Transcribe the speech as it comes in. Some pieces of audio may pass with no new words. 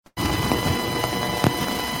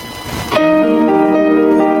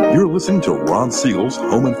listening to Ron Siegel's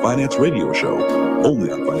Home and Finance Radio Show,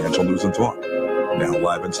 only on Financial News and Talk. Now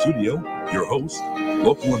live in studio, your host,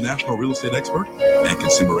 local and national real estate expert and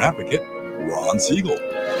consumer advocate, Ron Siegel.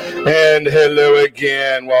 And hello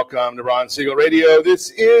again. Welcome to Ron Siegel Radio. This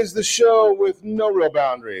is the show with no real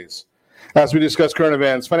boundaries, as we discuss current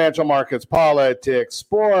events, financial markets, politics,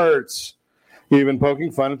 sports, even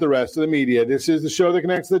poking fun at the rest of the media. This is the show that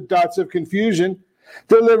connects the dots of confusion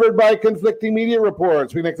delivered by conflicting media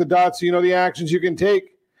reports. We connect the dots so you know the actions you can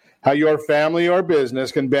take, how your family or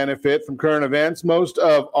business can benefit from current events. Most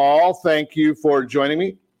of all, thank you for joining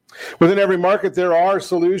me. Within every market, there are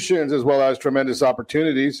solutions as well as tremendous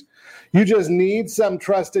opportunities. You just need some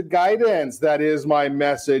trusted guidance. That is my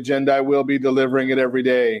message, and I will be delivering it every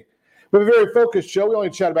day. We have a very focused show. We only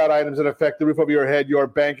chat about items that affect the roof over your head, your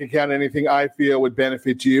bank account, anything I feel would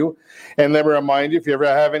benefit you. And let me remind you, if you ever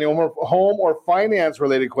have any home or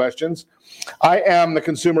finance-related questions, I am the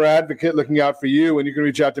consumer advocate looking out for you, and you can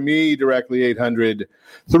reach out to me directly,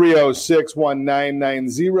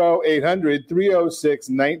 800-306-1990,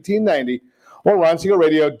 800-306-1990, or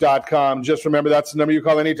RonSiegelRadio.com. Just remember, that's the number you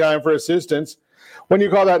call anytime for assistance. When you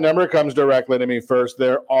call that number, it comes directly to me first.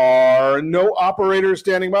 There are no operators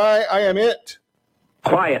standing by. I am it.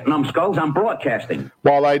 Quiet, numbskulls. I'm broadcasting.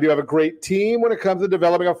 While I do have a great team when it comes to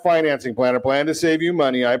developing a financing plan, a plan to save you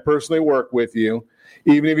money, I personally work with you.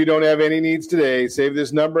 Even if you don't have any needs today, save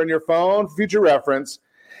this number in your phone for future reference.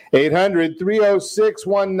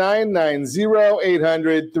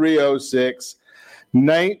 800-306-1990,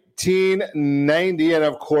 800-306-1990. And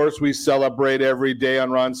of course, we celebrate every day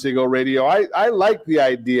on Ron Siegel Radio. I like the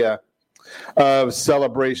idea of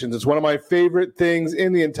celebrations. It's one of my favorite things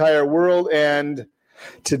in the entire world. And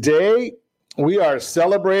today, we are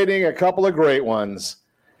celebrating a couple of great ones.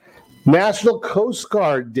 National Coast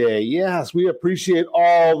Guard Day. Yes, we appreciate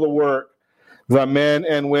all the work the men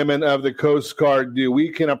and women of the Coast Guard do. We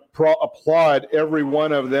can applaud every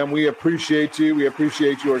one of them. We appreciate you. We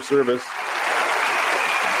appreciate your service.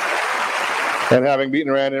 And having beaten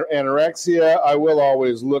around anorexia, I will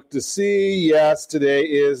always look to see. Yes, today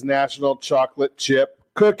is National Chocolate Chip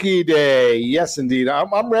Cookie Day. Yes, indeed.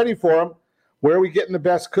 I'm ready for them. Where are we getting the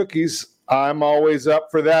best cookies? I'm always up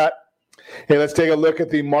for that. Hey, let's take a look at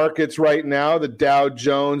the markets right now. The Dow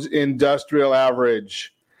Jones Industrial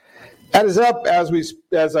Average. That is up as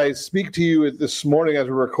I speak to you this morning, as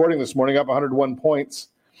we're recording this morning, up 101 points.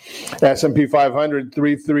 S&P 500,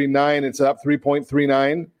 339. It's up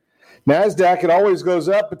 3.39. NASDAQ, it always goes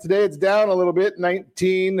up, but today it's down a little bit,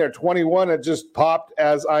 19 or 21. It just popped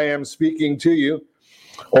as I am speaking to you.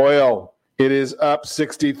 Oil, it is up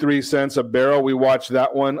 63 cents a barrel. We watch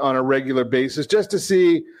that one on a regular basis just to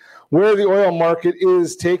see where the oil market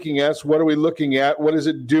is taking us. What are we looking at? What is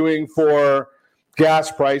it doing for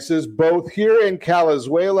gas prices, both here in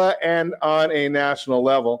Calizuela and on a national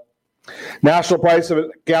level? National price of a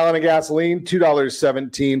gallon of gasoline,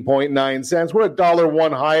 $2.17.9. We're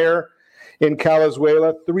 $1.01 higher in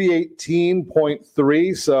Calizuela,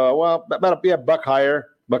 $3.18.3. So, well, about a buck higher,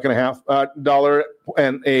 buck and a half, dollar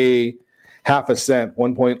and a half a cent,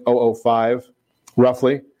 1.005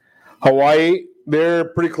 roughly. Hawaii, they're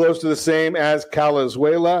pretty close to the same as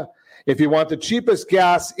Calizuela. If you want the cheapest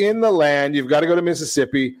gas in the land, you've got to go to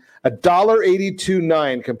Mississippi.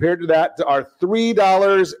 $1.82.9 compared to that to our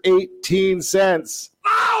 $3.18.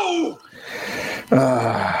 Ow!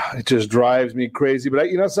 It just drives me crazy.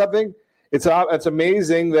 But you know something? It's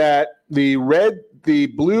amazing that the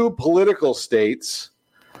blue political states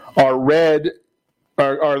are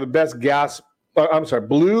the best gas.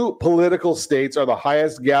 Blue political states are the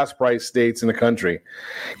highest gas price states in the country.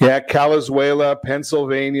 Yeah, Calizuela,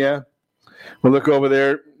 Pennsylvania. We'll look over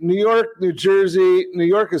there. New York, New Jersey. New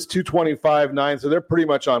York is 225.9, so they're pretty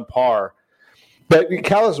much on par. But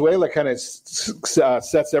Calizuela kind of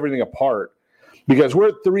sets everything apart because we're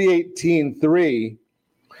at 318.3.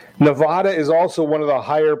 Nevada is also one of the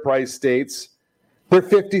higher price states. They're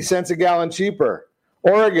 50 cents a gallon cheaper.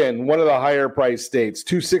 Oregon, one of the higher price states,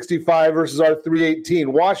 265 versus our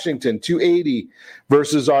 318. Washington, 280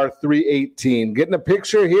 versus our 318. Getting a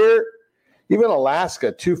picture here? Even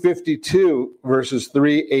Alaska, 252 versus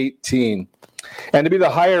 318. And to be the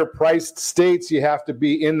higher priced states, you have to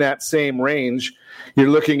be in that same range. You're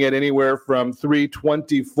looking at anywhere from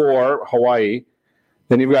 324, Hawaii.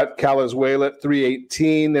 Then you've got Calizuela at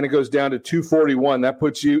 318. Then it goes down to 241. That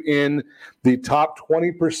puts you in the top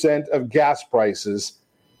 20% of gas prices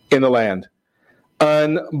in the land.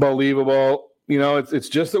 Unbelievable. You know, it's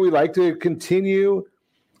just that we like to continue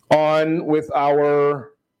on with our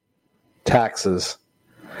taxes.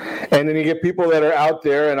 And then you get people that are out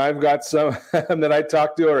there, and I've got some that I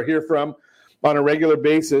talk to or hear from on a regular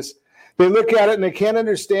basis they look at it and they can't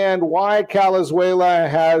understand why Calizuela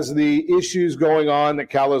has the issues going on that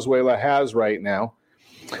Calizuela has right now.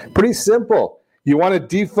 Pretty simple. You want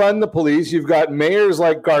to defund the police. You've got mayors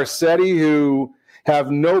like Garcetti who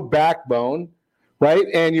have no backbone, right?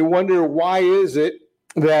 And you wonder, why is it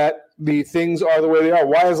that the things are the way they are?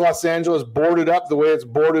 Why is Los Angeles boarded up the way it's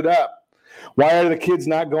boarded up? Why are the kids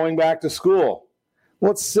not going back to school?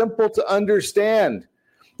 Well, it's simple to understand.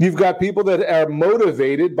 You've got people that are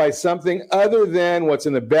motivated by something other than what's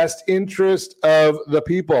in the best interest of the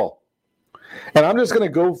people. And I'm just going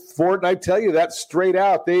to go for it, and I tell you that straight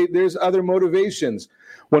out. There's other motivations.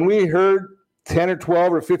 When we heard 10 or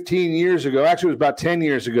 12 or 15 years ago, actually it was about 10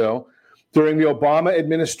 years ago, during the Obama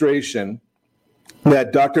administration,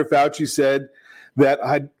 that Dr. Fauci said that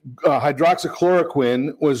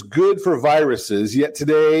hydroxychloroquine was good for viruses, yet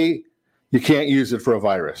today you can't use it for a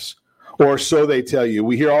virus. Or so they tell you.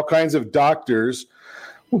 We hear all kinds of doctors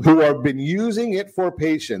who have been using it for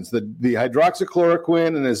patients. The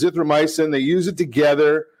hydroxychloroquine and azithromycin, they use it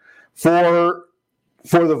together for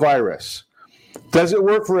the virus. Does it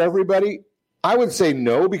work for everybody? I would say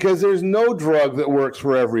no, because there's no drug that works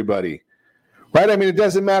for everybody. Right? I mean, it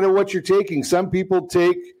doesn't matter what you're taking. Some people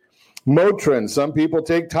take Motrin. Some people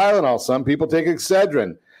take Tylenol. Some people take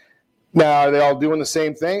Excedrin. Now, are they all doing the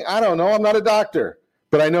same thing? I don't know. I'm not a doctor.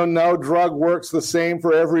 But I know no drug works the same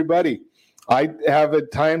for everybody. I have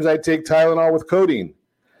at times I take Tylenol with codeine.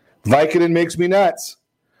 Vicodin makes me nuts.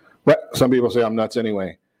 But some people say I'm nuts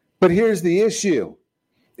anyway. But here's the issue,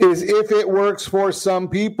 is if it works for some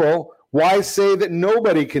people, why say that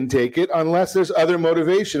nobody can take it unless there's other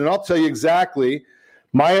motivation? And I'll tell you exactly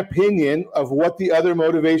my opinion of what the other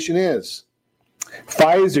motivation is.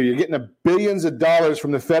 Pfizer, you're getting billions of dollars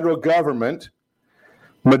from the federal government.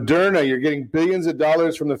 Moderna, you're getting billions of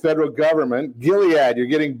dollars from the federal government. Gilead, you're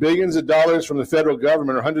getting billions of dollars from the federal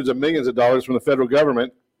government, or hundreds of millions of dollars from the federal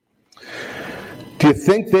government. Do you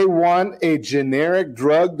think they want a generic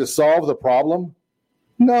drug to solve the problem?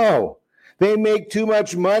 No. They make too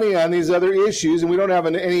much money on these other issues, and we don't have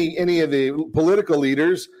any of the political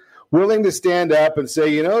leaders willing to stand up and say,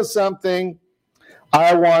 you know something,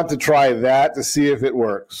 I want to try that to see if it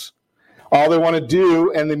works. All they want to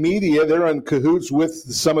do, and the media, they're in cahoots with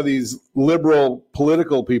some of these liberal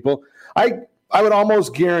political people. I would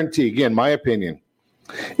almost guarantee, again, my opinion,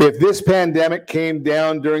 if this pandemic came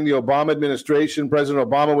down during the Obama administration, President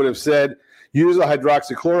Obama would have said, use a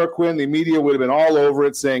hydroxychloroquine. The media would have been all over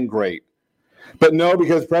it saying, great. But no,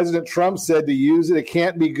 because President Trump said to use it, it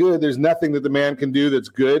can't be good. There's nothing that the man can do that's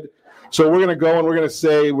good. So we're going to go and we're going to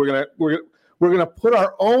say we're going to put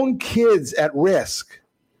our own kids at risk.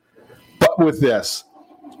 But with this,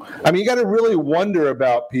 I mean, you got to really wonder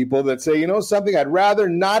about people that say, you know something, I'd rather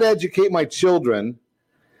not educate my children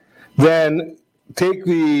than take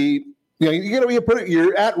the,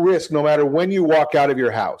 you're at risk no matter when you walk out of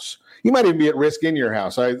your house. You might even be at risk in your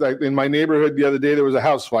house. In my neighborhood the other day, there was a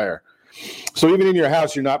house fire. So even in your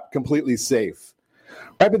house, you're not completely safe.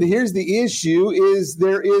 Right? But here's the issue is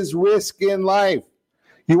there is risk in life.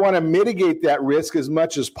 You want to mitigate that risk as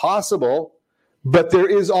much as possible. But there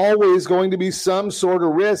is always going to be some sort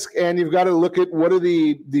of risk, and you've got to look at what are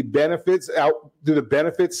the benefits out. Do the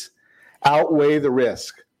benefits outweigh the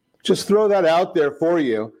risk? Just throw that out there for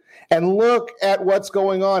you, and look at what's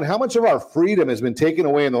going on. How much of our freedom has been taken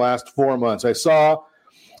away in the last 4 months? I saw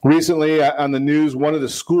recently on the news one of the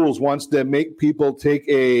schools wants to make people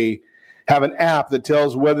have an app that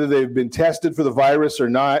tells whether they've been tested for the virus or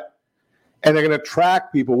not, and they're going to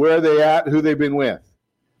track people. Where are they at? Who they've been with.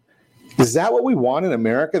 Is that what we want in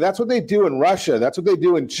America? That's what they do in Russia. That's what they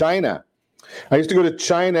do in China. I used to go to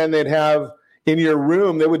China, and they'd have in your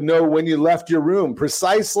room, they would know when you left your room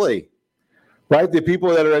precisely, right? The people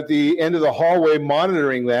that are at the end of the hallway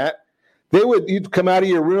monitoring that, you'd come out of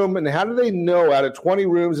your room, and how do they know out of 20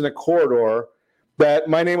 rooms in a corridor that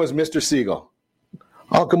my name was Mr. Siegel?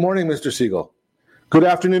 Oh, good morning, Mr. Siegel. Good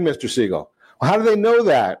afternoon, Mr. Siegel. Well, how do they know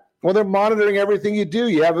that? Well, they're monitoring everything you do.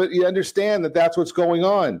 You understand that that's what's going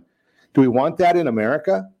on. Do we want that in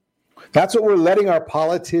America? That's what we're letting our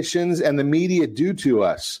politicians and the media do to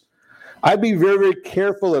us. I'd be very, very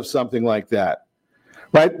careful of something like that,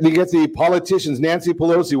 right? You get the politicians, Nancy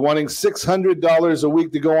Pelosi, wanting $600 a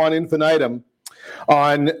week to go on infinitum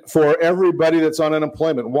for everybody that's on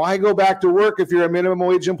unemployment. Why go back to work if you're a minimum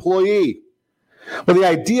wage employee? Well, the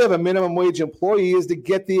idea of a minimum wage employee is to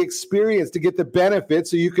get the experience, to get the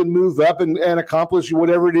benefits so you can move up and accomplish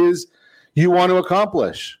whatever it is you want to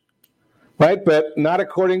accomplish. Right, but not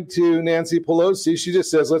according to Nancy Pelosi. She just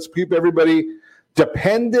says, let's keep everybody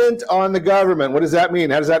dependent on the government. What does that mean?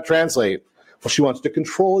 How does that translate? Well, she wants to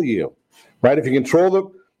control you, right? If you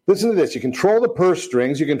control listen to this. You control the purse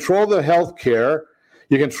strings. You control the health care.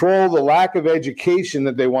 You control the lack of education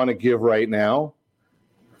that they want to give right now.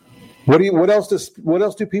 What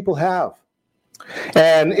else do people have?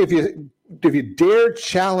 And if you dare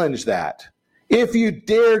challenge that, if you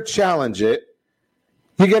dare challenge it,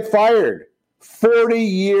 you get fired.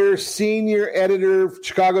 40-year senior editor of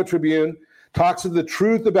Chicago Tribune talks of the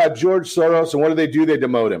truth about George Soros, and what do? They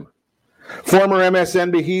demote him. Former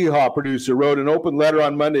MSNBC Hee-Haw producer wrote an open letter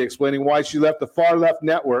on Monday explaining why she left the far-left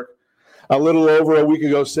network a little over a week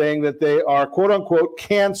ago, saying that they are, quote-unquote,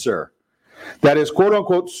 cancer. That is,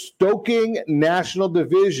 quote-unquote, stoking national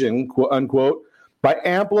division, quote-unquote, by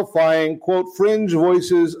amplifying, quote, fringe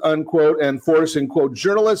voices, unquote, and forcing, quote,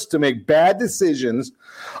 journalists to make bad decisions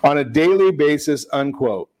on a daily basis,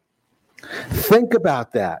 unquote. Think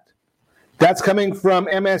about that. That's coming from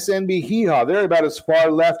MSNBC Hee-Haw. They're about as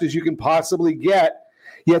far left as you can possibly get,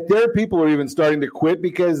 yet their people are even starting to quit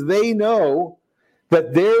because they know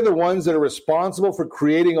that they're the ones that are responsible for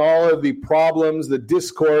creating all of the problems, the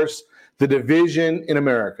discourse, the division in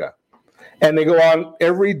America. And they go on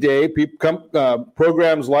every day.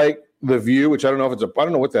 Programs like The View, which I don't know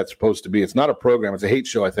what that's supposed to be. It's not a program. It's a hate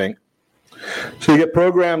show, I think. So you get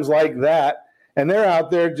programs like that, and they're out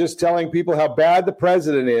there just telling people how bad the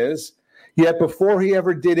president is. Yet before he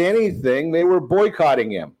ever did anything, they were boycotting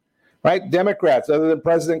him, right? Democrats, other than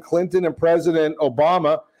President Clinton and President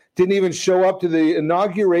Obama, didn't even show up to the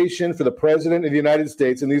inauguration for the president of the United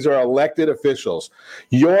States, and these are elected officials.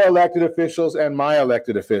 Your elected officials and my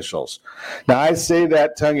elected officials. Now, I say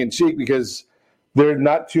that tongue-in-cheek because there are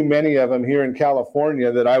not too many of them here in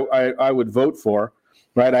California that I would vote for,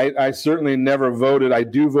 right? I certainly never voted. I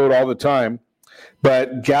do vote all the time.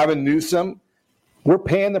 But Gavin Newsom, we're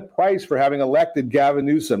paying the price for having elected Gavin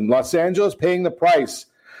Newsom. Los Angeles paying the price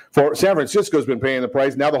for San Francisco's been paying the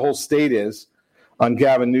price. Now the whole state is on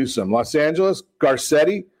Gavin Newsom. Los Angeles,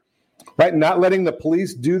 Garcetti, right? Not letting the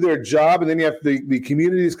police do their job. And then you have the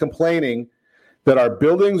communities complaining that our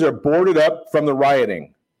buildings are boarded up from the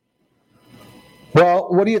rioting.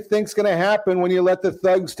 Well, what do you think's going to happen when you let the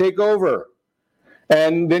thugs take over?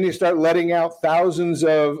 And then you start letting out thousands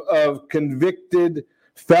of convicted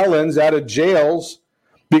felons out of jails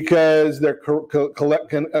because they're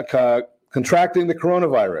contracting the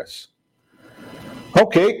coronavirus.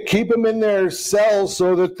 Okay, keep them in their cells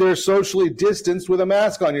so that they're socially distanced with a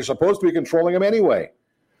mask on. You're supposed to be controlling them anyway,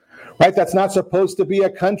 right? That's not supposed to be a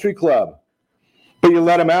country club. But you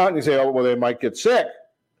let them out and you say, oh, well, they might get sick.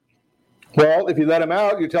 Well, if you let them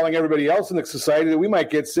out, you're telling everybody else in the society that we might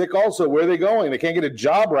get sick also. Where are they going? They can't get a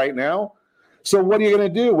job right now. So what are you going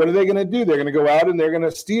to do? What are they going to do? They're going to go out and they're going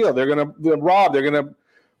to steal. They're going to rob. They're going to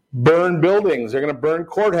burn buildings. They're going to burn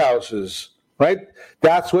courthouses, right?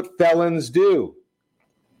 That's what felons do.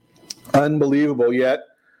 Unbelievable. Yet,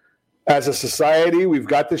 as a society, we've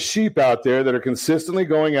got the sheep out there that are consistently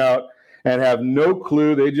going out and have no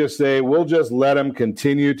clue. They just say, we'll just let them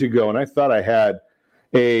continue to go. And I thought I had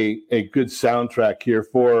a good soundtrack here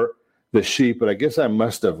for the sheep, but I guess I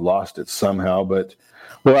must have lost it somehow. But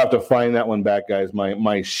we'll have to find that one back, guys.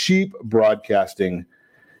 My sheep broadcasting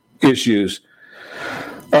issues.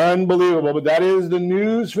 Unbelievable. But that is the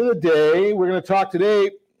news for the day. We're going to talk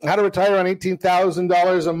today how to retire on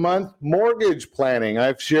 $18,000 a month mortgage planning.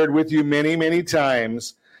 I've shared with you many, many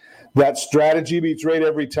times that strategy beats rate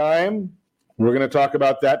every time. We're going to talk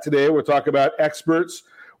about that today. We'll talk about experts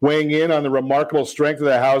weighing in on the remarkable strength of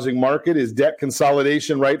the housing market. Is debt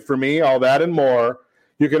consolidation right for me? All that and more.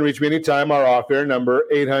 You can reach me anytime. Our off-air number,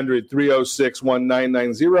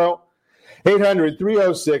 800-306-1990,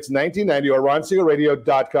 800-306-1990, or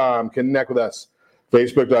RonSiegelRadio.com. Connect with us.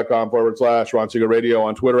 Facebook.com/Ron Siegel Radio,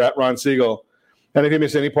 on Twitter @Ron Siegel. And if you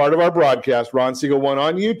miss any part of our broadcast, Ron Siegel 1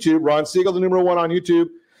 on YouTube. Ron Siegel, the number 1 on YouTube.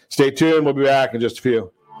 Stay tuned. We'll be back in just a few.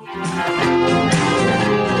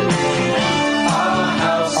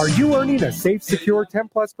 Are you earning a safe, secure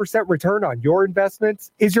 10+% return on your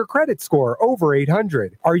investments? Is your credit score over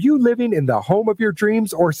 800? Are you living in the home of your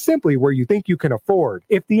dreams or simply where you think you can afford?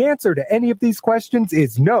 If the answer to any of these questions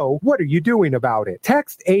is no, what are you doing about it?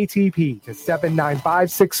 Text ATP to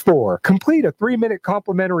 79564. Complete a 3-minute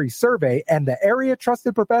complimentary survey, and the area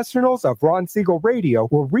trusted professionals of Ron Siegel Radio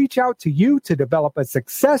will reach out to you to develop a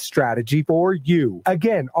success strategy for you.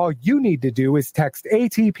 Again, all you need to do is text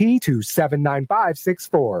ATP to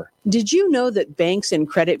 79564. Did you know that banks and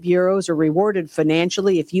credit bureaus are rewarded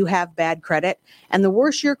financially if you have bad credit? And the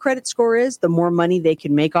worse your credit score is, the more money they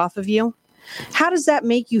can make off of you? How does that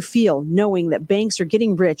make you feel, knowing that banks are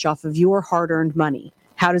getting rich off of your hard-earned money?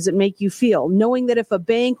 How does it make you feel, knowing that if a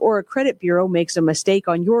bank or a credit bureau makes a mistake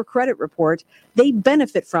on your credit report, they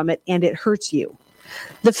benefit from it and it hurts you?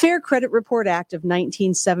 The Fair Credit Report Act of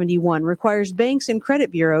 1971 requires banks and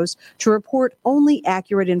credit bureaus to report only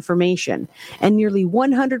accurate information, and nearly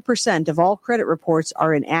 100% of all credit reports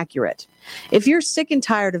are inaccurate. If you're sick and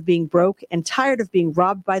tired of being broke and tired of being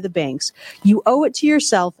robbed by the banks, you owe it to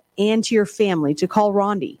yourself and to your family to call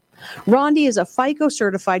Rondi. Rondi is a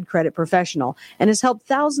FICO-certified credit professional and has helped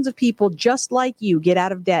thousands of people just like you get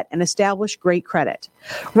out of debt and establish great credit.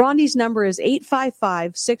 Rondi's number is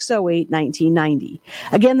 855-608-1990.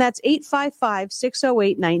 Again, that's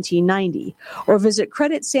 855-608-1990. Or visit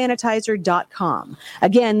creditsanitizer.com.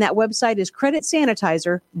 Again, that website is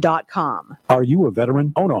creditsanitizer.com. Are you a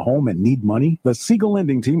veteran, own a home, and need money? The Siegel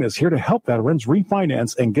Lending Team is here to help veterans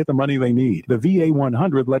refinance and get the money they need. The VA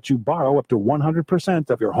 100 lets you borrow up to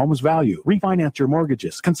 100% of your home's value, refinance your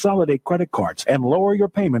mortgages, consolidate credit cards, and lower your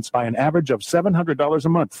payments by an average of $700 a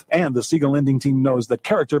month. And the Siegel Lending Team knows that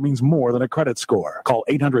character means more than a credit score. Call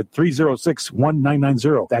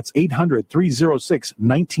 800-306-1990. That's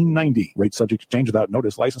 800-306-1990. Rate subject to change without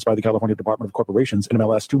notice. Licensed by the California Department of Corporations,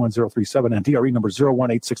 NMLS 21037, and DRE number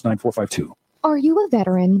 018694452. Are you a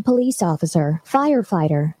veteran, police officer,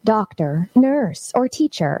 firefighter, doctor, nurse, or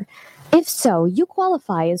teacher? If so, you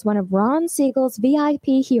qualify as one of Ron Siegel's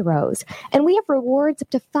VIP heroes, and we have rewards up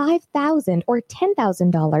to $5,000 or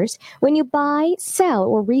 $10,000 when you buy, sell,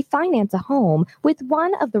 or refinance a home with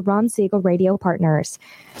one of the Ron Siegel radio partners.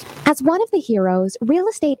 As one of the heroes, real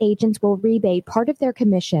estate agents will rebate part of their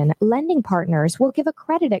commission. Lending partners will give a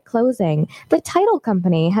credit at closing. The title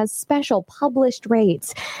company has special published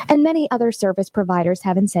rates, and many other service providers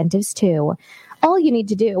have incentives too. All you need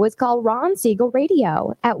to do is call Ron Siegel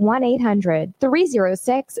Radio at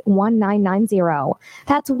 1-800-306-1990.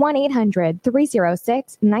 That's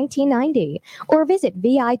 1-800-306-1990. Or visit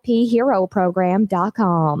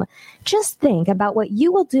VIPHeroProgram.com. Just think about what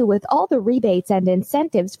you will do with all the rebates and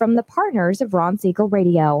incentives from the partners of Ron Siegel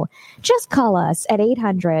Radio. Just call us at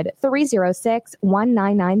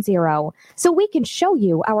 800-306-1990 so we can show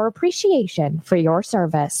you our appreciation for your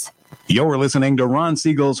service. You're listening to Ron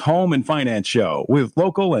Siegel's Home and Finance Show with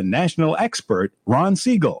local and national expert Ron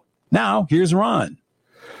Siegel. Now, here's Ron.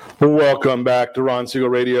 Welcome back to Ron Siegel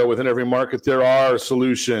Radio. Within every market, there are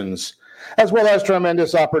solutions, as well as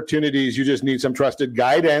tremendous opportunities. You just need some trusted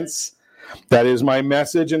guidance. That is my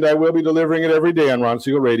message, and I will be delivering it every day on Ron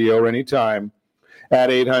Siegel Radio or anytime at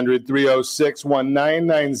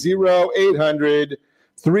 800-306-1990,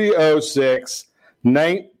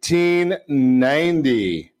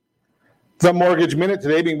 800-306-1990. The Mortgage Minute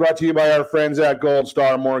today being brought to you by our friends at Gold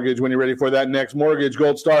Star Mortgage. When you're ready for that next mortgage,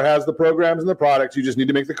 Gold Star has the programs and the products. You just need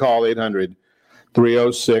to make the call,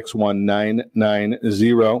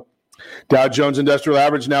 800-306-1990. Dow Jones Industrial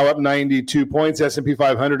Average now up 92 points. S&P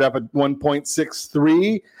 500 up at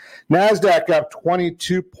 1.63. NASDAQ up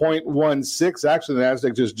 22.16. Actually, the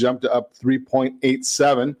NASDAQ just jumped up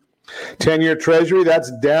 3.87. 10-year Treasury, that's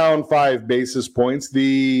down 5 basis points.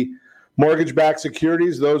 The mortgage-backed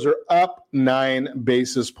securities, those are up 9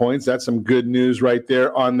 basis points. That's some good news right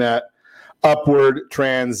there on that upward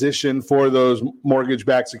transition for those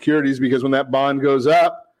mortgage-backed securities, because when that bond goes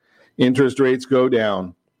up, interest rates go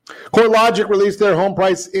down. CoreLogic released their home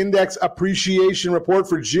price index appreciation report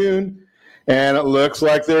for June, and it looks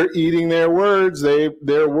like they're eating their words.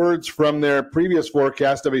 Their words from their previous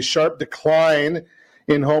forecast of a sharp decline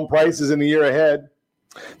in home prices in the year ahead.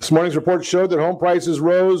 This morning's report showed that home prices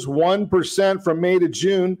rose 1% from May to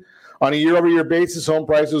June. On a year-over-year basis, home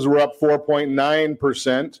prices were up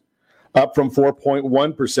 4.9%, up from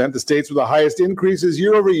 4.1%. The states with the highest increases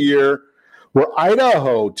year-over-year were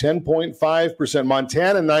Idaho, 10.5%,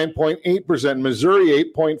 Montana, 9.8%, Missouri,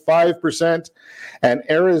 8.5%, and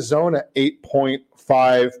Arizona,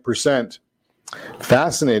 8.5%.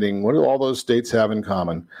 Fascinating. What do all those states have in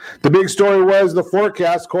common? The big story was the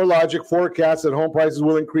forecast. CoreLogic forecasts that home prices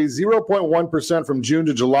will increase 0.1% from June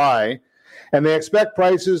to July, and they expect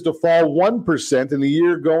prices to fall 1% in the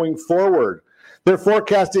year going forward. Their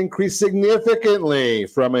forecast increased significantly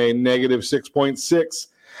from a negative 6.6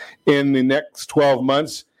 in the next 12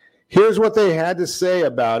 months. Here's what they had to say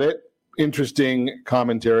about it. Interesting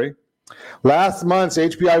commentary. Last month's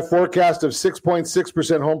HPI forecast of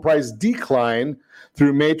 6.6% home price decline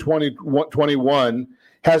through May 2021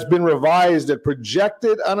 has been revised at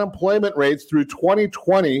projected unemployment rates through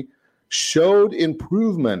 2020 showed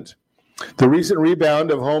improvement. The recent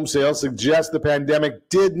rebound of home sales suggests the pandemic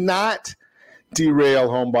did not derail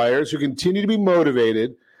home buyers who continue to be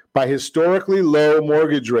motivated by historically low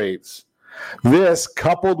mortgage rates. This,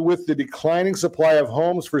 coupled with the declining supply of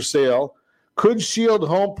homes for sale, could shield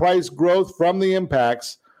home price growth from the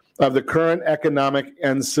impacts of the current economic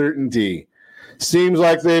uncertainty. Seems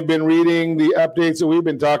like they've been reading the updates that we've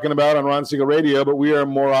been talking about on Ron Siegel Radio, but we are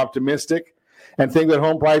more optimistic and think that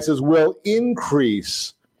home prices will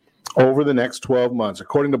increase over the next 12 months.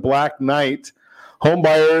 According to Black Knight, home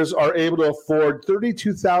buyers are able to afford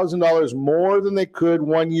 $32,000 more than they could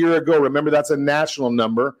 1 year ago. Remember, that's a national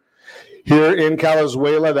number. Here in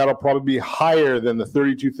Calizuela, that'll probably be higher than the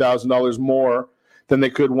 $32,000 more than they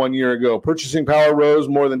could 1 year ago. Purchasing power rose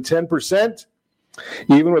more than 10%,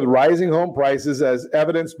 even with rising home prices, as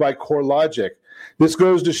evidenced by CoreLogic. This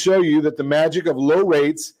goes to show you that the magic of low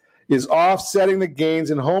rates is offsetting the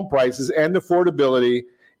gains in home prices, and affordability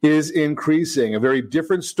is increasing. A very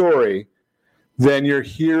different story than you're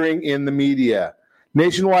hearing in the media.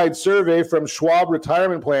 Nationwide survey from Schwab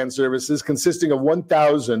Retirement Plan Services, consisting of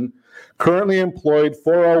 1,000 currently employed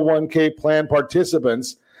 401k plan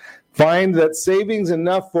participants, find that savings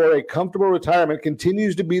enough for a comfortable retirement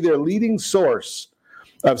continues to be their leading source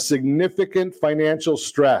of significant financial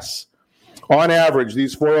stress. On average,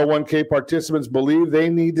 these 401k participants believe they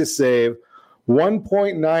need to save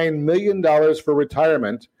 $1.9 million for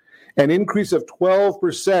retirement, an increase of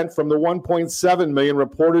 12% from the $1.7 million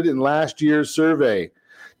reported in last year's survey.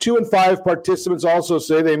 2 in 5 participants also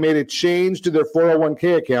say they made a change to their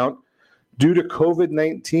 401k account due to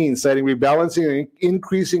COVID-19, citing rebalancing and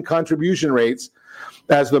increasing contribution rates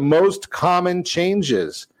as the most common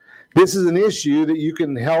changes. This is an issue that you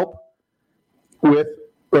can help with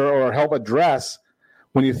or help address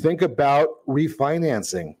when you think about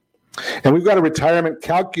refinancing. And we've got a retirement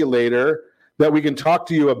calculator that we can talk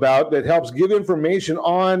to you about that helps give information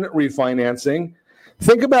on refinancing.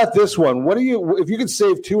 Think about this one. If you could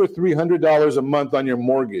save $200 or $300 a month on your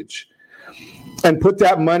mortgage and put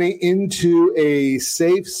that money into a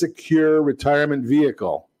safe, secure retirement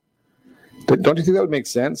vehicle, don't you think that would make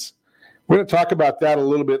sense? We're going to talk about that a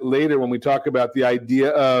little bit later when we talk about the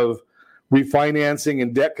idea of refinancing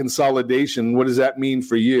and debt consolidation. What does that mean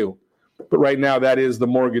for you? But right now, that is the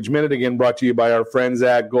Mortgage Minute, again brought to you by our friends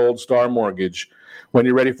at Gold Star Mortgage. When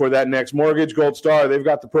you're ready for that next mortgage, Gold Star, they've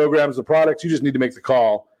got the programs, the products. You just need to make the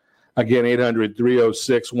call. Again,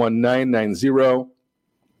 800-306-1990,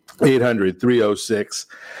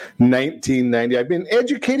 800-306-1990. I've been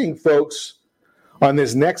educating folks on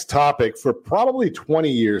this next topic for probably 20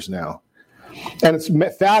 years now. And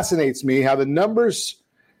it fascinates me how the numbers,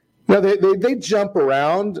 they jump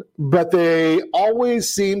around, but they always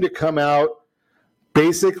seem to come out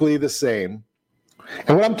basically the same.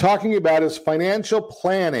 And what I'm talking about is financial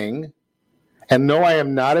planning. And no, I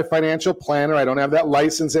am not a financial planner. I don't have that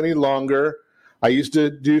license any longer. I used to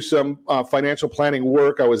do some financial planning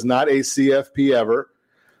work. I was not a CFP ever,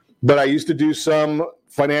 but I used to do some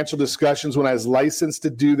financial discussions when I was licensed to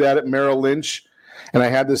do that at Merrill Lynch. And I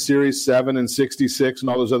had the Series 7 and 66 and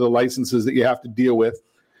all those other licenses that you have to deal with.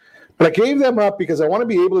 But I gave them up because I want to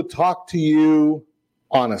be able to talk to you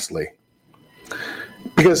honestly.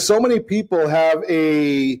 Because so many people have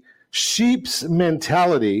a sheep's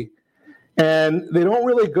mentality and they don't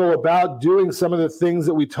really go about doing some of the things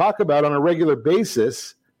that we talk about on a regular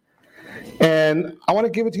basis. And I want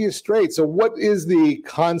to give it to you straight. So what is the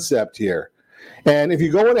concept here? And if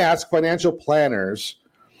you go and ask financial planners,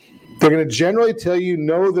 they're going to generally tell you,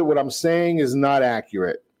 know that what I'm saying is not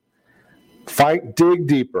accurate. Dig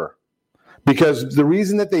deeper. Because the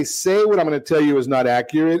reason that they say what I'm going to tell you is not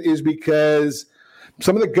accurate is because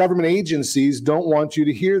some of the government agencies don't want you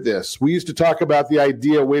to hear this. We used to talk about the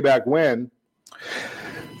idea way back when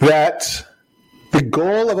that the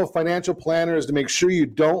goal of a financial planner is to make sure you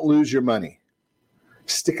don't lose your money.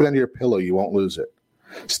 Stick it under your pillow, you won't lose it.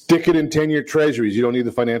 Stick it in 10-year treasuries, you don't need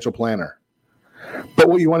the financial planner. But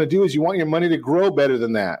what you want to do is you want your money to grow better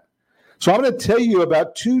than that. So I'm going to tell you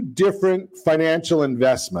about 2 different financial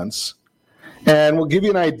investments, and we'll give you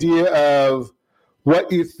an idea of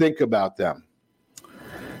what you think about them.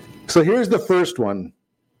 So here's the first one.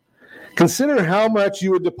 Consider how much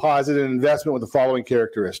you would deposit in an investment with the following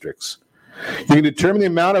characteristics. You can determine the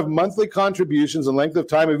amount of monthly contributions and length of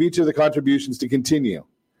time of each of the contributions to continue.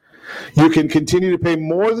 You can continue to pay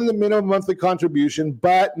more than the minimum monthly contribution,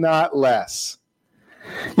 but not less.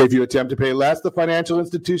 If you attempt to pay less, the financial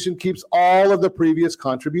institution keeps all of the previous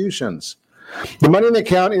contributions. The money in the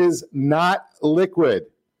account is not liquid.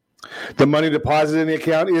 The money deposited in the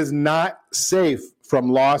account is not safe from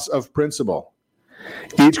loss of principal.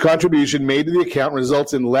 Each contribution made to the account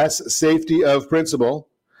results in less safety of principal.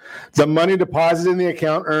 The money deposited in the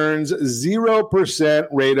account earns 0%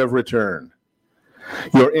 rate of return.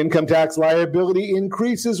 Your income tax liability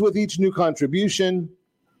increases with each new contribution.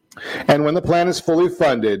 And when the plan is fully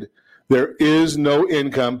funded, there is no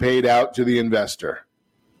income paid out to the investor.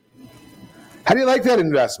 How do you like that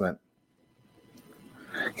investment?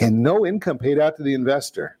 and no income paid out to the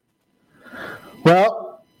investor.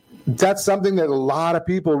 Well, that's something that a lot of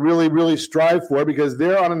people really, really strive for because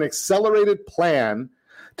they're on an accelerated plan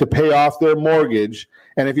to pay off their mortgage.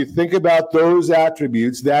 And if you think about those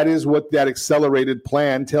attributes, that is what that accelerated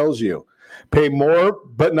plan tells you. Pay more,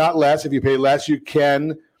 but not less. If you pay less, you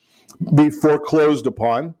can be foreclosed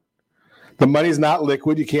upon. The money's not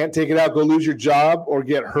liquid. You can't take it out, go lose your job or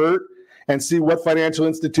get hurt and see what financial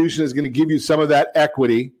institution is going to give you some of that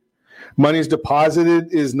equity. Money's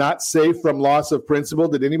deposited is not safe from loss of principal.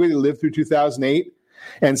 Did anybody live through 2008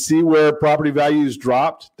 and see where property values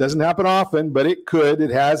dropped? Doesn't happen often, but it could. It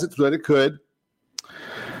has, it's what it could.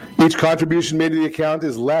 Each contribution made to the account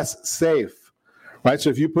is less safe, right? So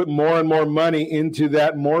if you put more and more money into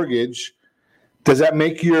that mortgage, does that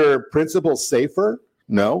make your principal safer?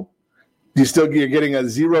 No. You're getting a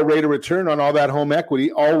zero rate of return on all that home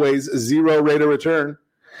equity, always a zero rate of return.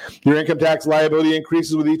 Your income tax liability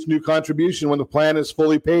increases with each new contribution. When the plan is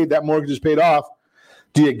fully paid, that mortgage is paid off.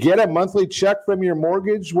 Do you get a monthly check from your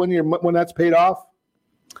mortgage when that's paid off?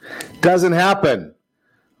 Doesn't happen.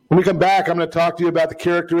 When we come back, I'm going to talk to you about the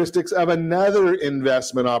characteristics of another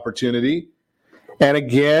investment opportunity. And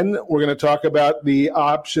again, we're going to talk about the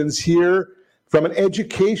options here from an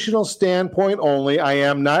educational standpoint only. I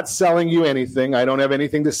am not selling you anything. I don't have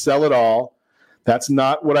anything to sell at all. That's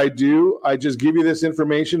not what I do. I just give you this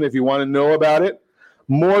information if you want to know about it.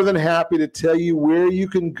 More than happy to tell you where you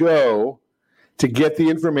can go to get the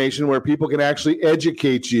information where people can actually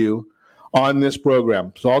educate you on this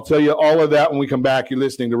program. So I'll tell you all of that when we come back. You're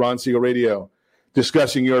listening to Ron Siegel Radio,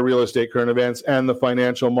 discussing your real estate current events and the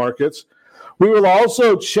financial markets. We will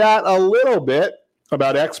also chat a little bit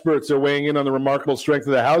about experts that are weighing in on the remarkable strength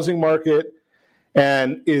of the housing market.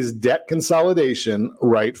 And is debt consolidation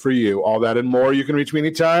right for you? All that and more. You can reach me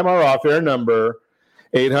anytime. Our off-air number,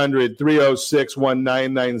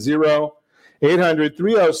 800-306-1990,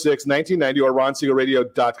 800-306-1990, or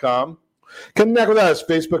RonSiegelRadio.com. Connect with us,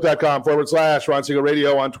 Facebook.com/Ron Siegel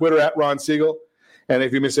Radio, on Twitter @Ron Siegel. And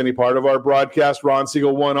if you miss any part of our broadcast, Ron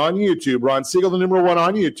Siegel 1 on YouTube. Ron Siegel, the number 1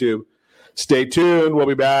 on YouTube. Stay tuned. We'll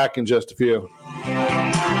be back in just a few.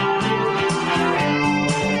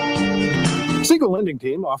 Siegel Lending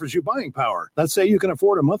Team offers you buying power. Let's say you can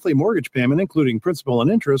afford a monthly mortgage payment, including principal and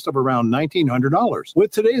interest, of around $1,900.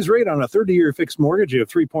 With today's rate on a 30-year fixed mortgage of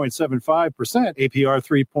 3.75%, APR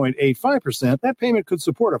 3.85%, that payment could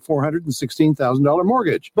support a $416,000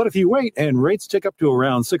 mortgage. But if you wait and rates tick up to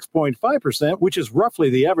around 6.5%, which is roughly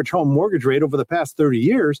the average home mortgage rate over the past 30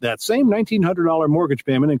 years, that same $1,900 mortgage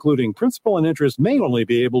payment, including principal and interest, may only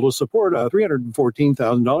be able to support a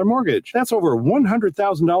 $314,000 mortgage. That's over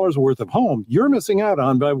 $100,000 worth of home you're missing out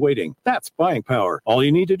on by waiting. That's buying power. All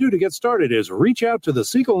you need to do to get started is reach out to the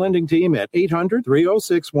Siegel Lending Team at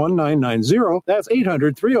 800-306-1990. That's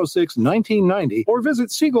 800-306-1990. Or visit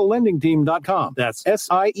SiegelLendingTeam.com. That's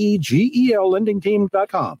SIEGEL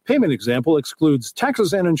LendingTeam.com. Payment example excludes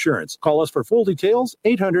taxes and insurance. Call us for full details,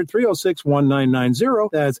 800-306-1990.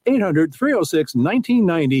 That's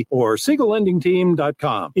 800-306-1990 or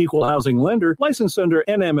SiegelLendingTeam.com. Equal housing lender, licensed under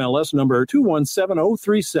NMLS number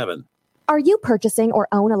 217037. Are you purchasing or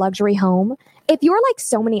own a luxury home? If you're like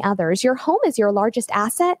so many others, your home is your largest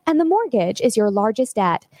asset and the mortgage is your largest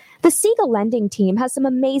debt. The Siegel Lending Team has some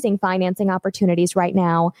amazing financing opportunities right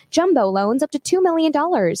now. Jumbo loans up to $2 million,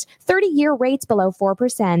 30-year rates below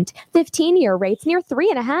 4%, 15-year rates near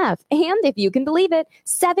 3.5%, and if you can believe it,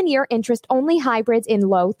 7-year interest-only hybrids in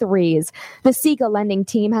low 3s. The Siegel Lending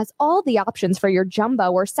Team has all the options for your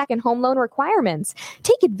jumbo or second home loan requirements.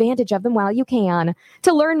 Take advantage of them while you can.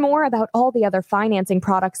 To learn more about all the other financing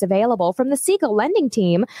products available from the Siegel Lending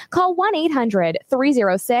Team, call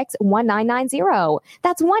 1-800-306-1990.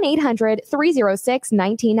 That's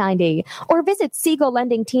 1-800-306-1990. Or visit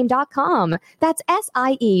SiegelLendingTeam.com. That's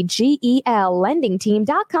SIEGEL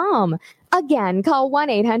LendingTeam.com. Again, call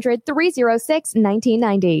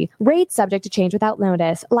 1-800-306-1990. Rates subject to change without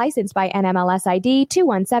notice. Licensed by NMLS ID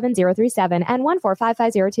 217037 and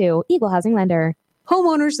 145502. Equal housing lender.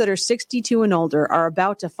 Homeowners that are 62 and older are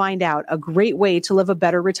about to find out a great way to live a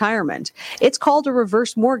better retirement. It's called a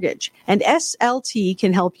reverse mortgage, and SLT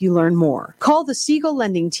can help you learn more. Call the Siegel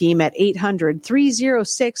Lending Team at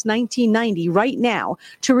 800-306-1990 right now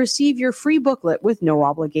to receive your free booklet with no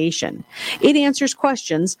obligation. It answers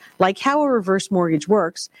questions like how a reverse mortgage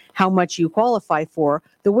works, how much you qualify for,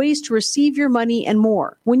 the ways to receive your money, and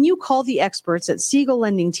more. When you call the experts at Siegel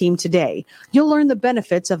Lending Team today, you'll learn the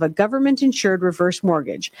benefits of a government-insured reverse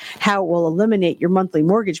mortgage, how it will eliminate your monthly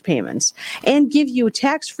mortgage payments, and give you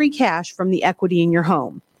tax-free cash from the equity in your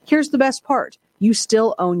home. Here's the best part. you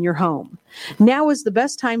still own your home. Now is the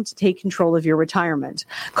best time to take control of your retirement.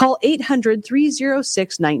 Call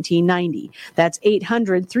 800-306-1990. That's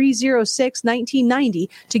 800-306-1990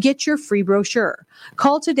 to get your free brochure.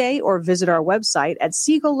 Call today or visit our website at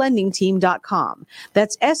SiegelLendingTeam.com.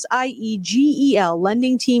 That's SIEGEL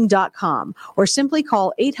LendingTeam.com, or simply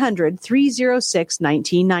call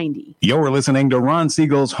 800-306-1990. You're listening to Ron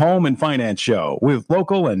Siegel's Home and Finance Show with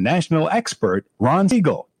local and national expert Ron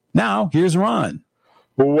Siegel. Now, here's Ron.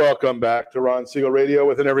 Welcome back to Ron Siegel Radio.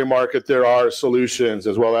 Within every market, there are solutions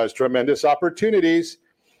as well as tremendous opportunities.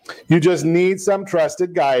 You just need some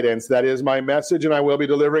trusted guidance. That is my message, and I will be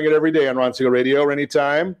delivering it every day on Ron Siegel Radio or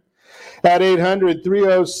anytime at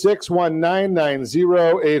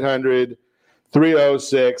 800-306-1990,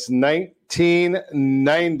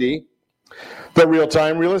 800-306-1990. The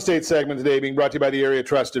real-time real estate segment today being brought to you by the area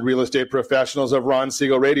trusted real estate professionals of Ron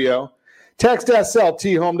Siegel Radio. Text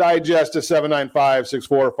SLT Home Digest to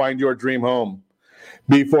 79564. Find your dream home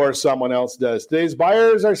before someone else does. Today's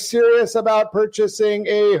buyers are serious about purchasing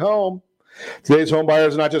a home. Today's home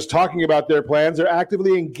buyers are not just talking about their plans, they're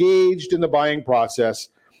actively engaged in the buying process,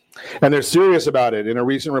 and they're serious about it. In a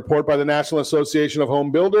recent report by the National Association of Home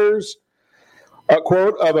Builders, a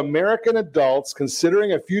quote of American adults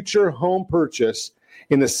considering a future home purchase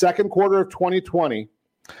in the second quarter of 2020,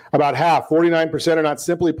 about half, 49%, are not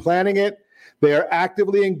simply planning it, they are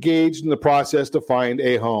actively engaged in the process to find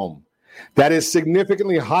a home. That is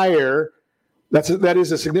significantly higher. That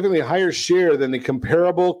is a significantly higher share than the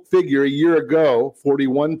comparable figure a year ago,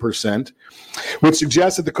 41%, which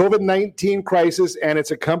suggests that the COVID-19 crisis and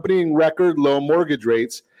its accompanying record low mortgage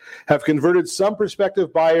rates have converted some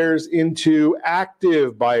prospective buyers into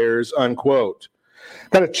active buyers, unquote.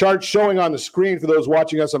 Got a chart showing on the screen for those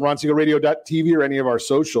watching us on RonSiegelRadio.tv or any of our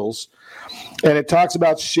socials. And it talks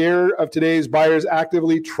about share of today's buyers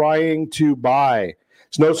actively trying to buy.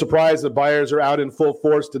 It's no surprise that buyers are out in full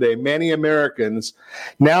force today. Many Americans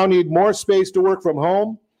now need more space to work from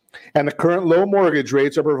home, and the current low mortgage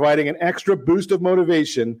rates are providing an extra boost of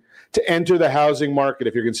motivation to enter the housing market.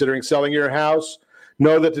 If you're considering selling your house,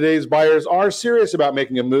 know that today's buyers are serious about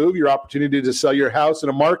making a move. Your opportunity to sell your house in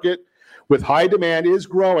a market with high demand is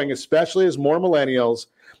growing, especially as more millennials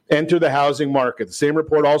enter the housing market. The same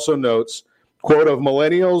report also notes, quote, of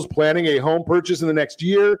millennials planning a home purchase in the next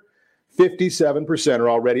year, 57% are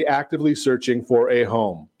already actively searching for a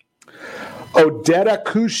home. Odetta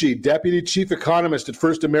Kushi, Deputy Chief Economist at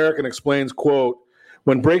First American, explains, quote,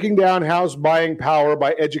 when breaking down house buying power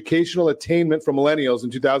by educational attainment for millennials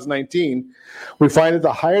in 2019, we find that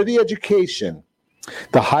the higher the education,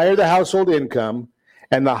 the higher the household income,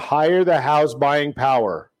 and the higher the house buying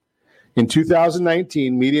power. In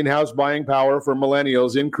 2019, median house buying power for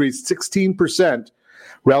millennials increased 16%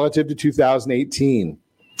 relative to 2018.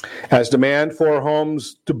 As demand for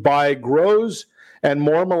homes to buy grows and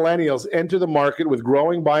more millennials enter the market with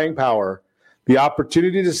growing buying power, the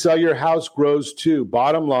opportunity to sell your house grows too.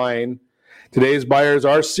 Bottom line, today's buyers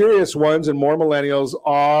are serious ones, and more millennials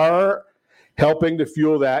are helping to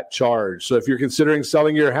fuel that charge. So if you're considering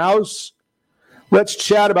selling your house, let's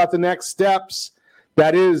chat about the next steps.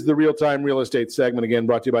 That is the real-time real estate segment, again,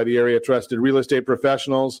 brought to you by the area trusted real estate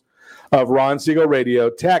professionals of Ron Siegel Radio.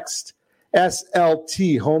 Text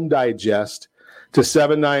SLT Home Digest to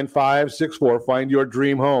 79564. Find your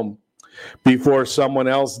dream home before someone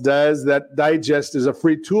else does. That digest is a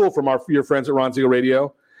free tool from your friends at Ron Siegel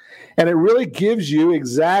Radio, and it really gives you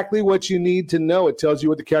exactly what you need to know. It tells you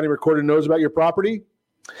what the county recorder knows about your property.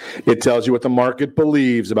 It tells you what the market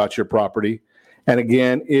believes about your property. And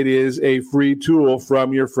again, it is a free tool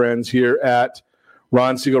from your friends here at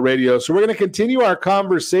Ron Siegel Radio. So we're going to continue our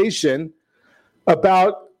conversation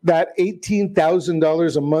about that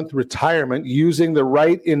 $18,000 a month retirement using the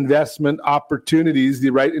right investment opportunities, the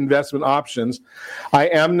right investment options. I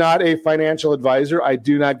am not a financial advisor. I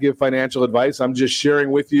do not give financial advice. I'm just sharing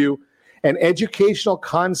with you an educational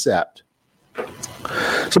concept.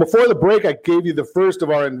 So before the break, I gave you the first of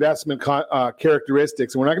our investment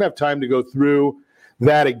characteristics, and we're not going to have time to go through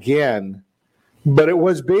that again. But it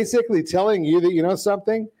was basically telling you that, you know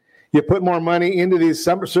something, you put more money into these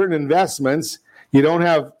certain investments, you don't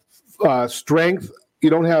have strength, you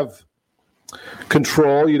don't have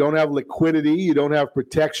control, you don't have liquidity, you don't have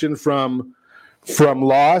protection from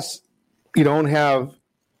loss, you don't have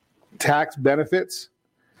tax benefits.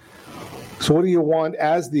 So what do you want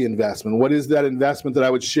as the investment? What is that investment that I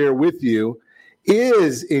would share with you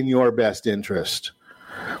is in your best interest?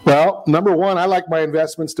 Well, number one, I like my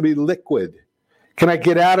investments to be liquid. Can I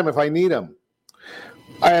get at them if I need them?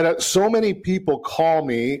 I had so many people call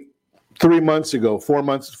me 3 months ago, 4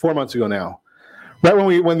 months ago now, Right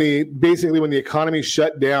when the economy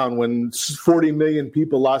shut down, when 40 million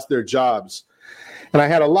people lost their jobs. And I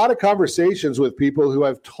had a lot of conversations with people who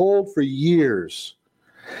I've told for years,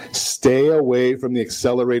 stay away from the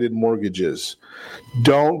accelerated mortgages.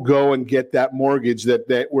 Don't go and get that mortgage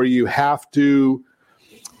that where you have to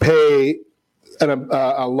pay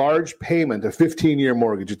a large payment, a 15-year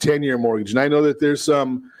mortgage, a 10-year mortgage. And I know that there's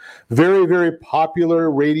some very, very popular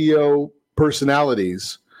radio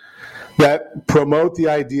personalities that promote the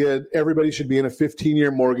idea everybody should be in a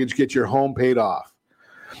 15-year mortgage, get your home paid off.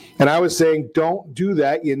 And I was saying, don't do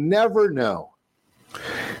that. You never know.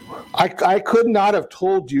 I could not have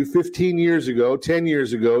told you 15 years ago, 10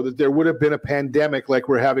 years ago, that there would have been a pandemic like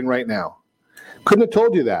we're having right now. Couldn't have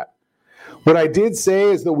told you that. What I did say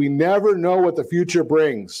is that we never know what the future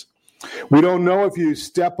brings. We don't know if you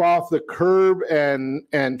step off the curb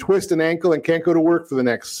and twist an ankle and can't go to work for the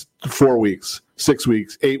next 4 weeks, 6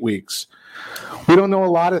 weeks, 8 weeks. We don't know a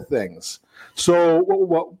lot of things.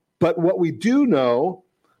 So, but what we do know,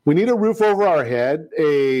 we need a roof over our head.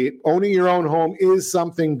 Owning your own home is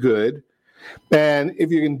something good. And if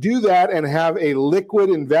you can do that and have a liquid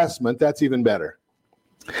investment, that's even better.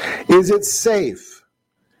 Is it safe?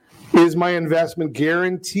 Is my investment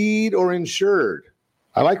guaranteed or insured?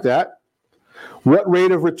 I like that. What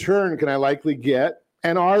rate of return can I likely get?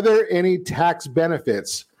 And are there any tax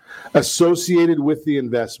benefits associated with the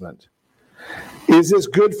investment? Is this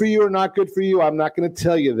good for you or not good for you? I'm not going to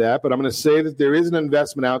tell you that, but I'm going to say that there is an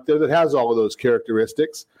investment out there that has all of those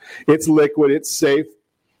characteristics. It's liquid, it's safe,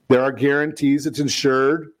 there are guarantees, it's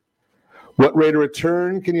insured. What rate of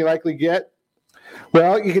return can you likely get?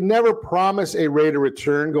 Well, you can never promise a rate of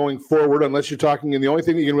return going forward unless you're talking, and the only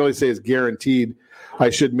thing that you can really say is guaranteed, I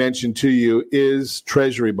should mention to you, is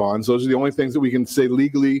treasury bonds. Those are the only things that we can say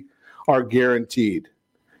legally are guaranteed.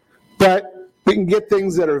 But we can get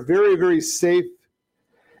things that are very, very safe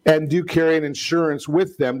and do carry an insurance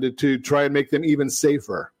with them to try and make them even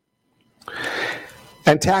safer.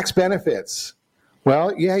 And tax benefits.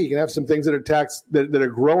 Well, yeah, you can have some things that are that are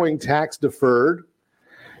growing tax deferred.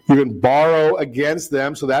 You can borrow against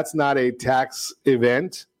them, so that's not a tax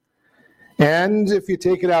event. And if you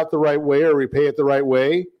take it out the right way or repay it the right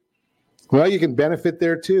way, well, you can benefit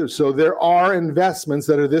there too. So there are investments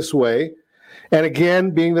that are this way. And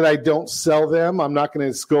again, being that I don't sell them, I'm not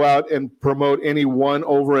going to go out and promote any one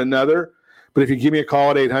over another. But if you give me a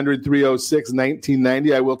call at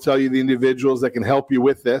 800-306-1990, I will tell you the individuals that can help you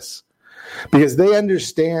with this because they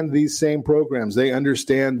understand these same programs. They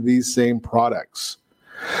understand these same products.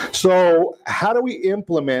 So how do we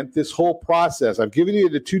implement this whole process? I've given you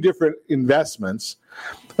the two different investments,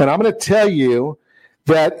 and I'm going to tell you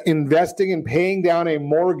that investing and paying down a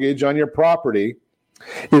mortgage on your property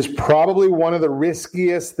is probably one of the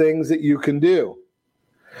riskiest things that you can do.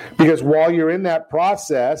 Because while you're in that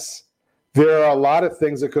process, there are a lot of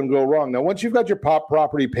things that can go wrong. Now, once you've got your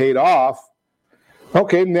property paid off,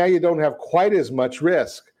 okay, now you don't have quite as much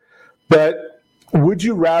risk. But would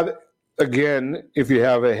you rather, again, if you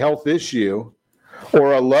have a health issue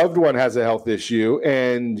or a loved one has a health issue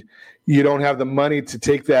and you don't have the money to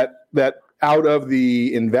take that out of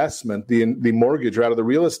the investment, the mortgage or out of the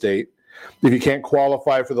real estate, if you can't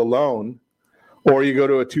qualify for the loan, or you go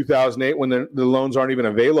to a 2008 when the loans aren't even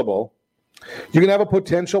available, you can have a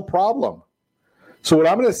potential problem. So what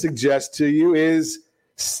I'm going to suggest to you is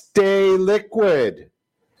stay liquid.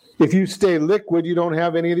 If you stay liquid, you don't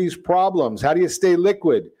have any of these problems. How do you stay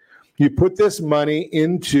liquid? You put this money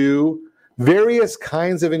into various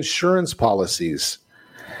kinds of insurance policies,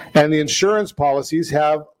 and the insurance policies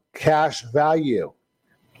have cash value.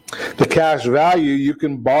 The cash value, you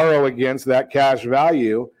can borrow against that cash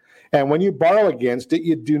value, and when you borrow against it,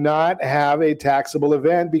 you do not have a taxable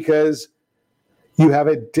event because you have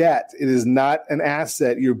a debt. It is not an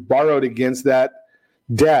asset. You're borrowed against that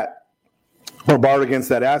debt or borrowed against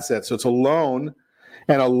that asset. So it's a loan.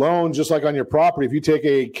 And a loan, just like on your property, if you take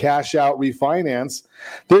a cash out refinance,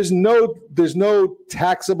 there's no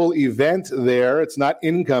taxable event there. It's not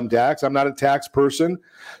income tax. I'm not a tax person.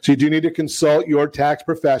 So you do need to consult your tax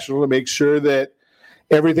professional to make sure that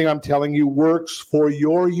everything I'm telling you works for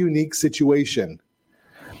your unique situation.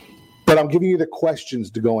 But I'm giving you the questions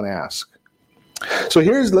to go and ask. So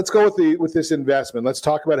let's go with this investment. Let's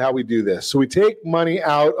talk about how we do this. So we take money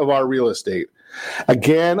out of our real estate.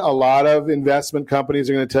 Again, a lot of investment companies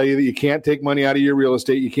are going to tell you that you can't take money out of your real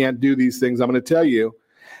estate. You can't do these things. I'm going to tell you,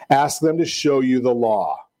 ask them to show you the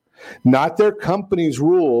law. Not their company's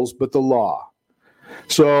rules, but the law.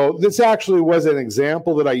 So this actually was an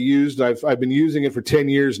example that I used. I've been using it for 10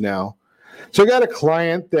 years now. So I got a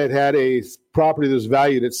client that had a property that was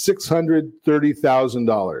valued at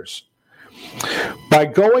 $630,000. By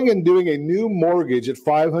going and doing a new mortgage at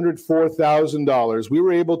 $504,000, we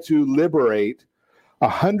were able to liberate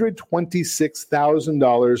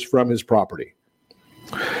 $126,000 from his property.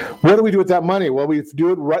 What do we do with that money? Well, we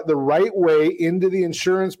do it the right way into the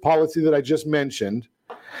insurance policy that I just mentioned.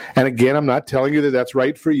 And again, I'm not telling you that that's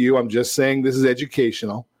right for you. I'm just saying this is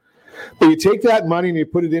educational. But you take that money and you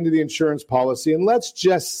put it into the insurance policy. And let's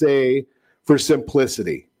just say, for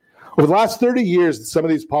simplicity, over the last 30 years, some of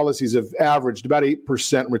these policies have averaged about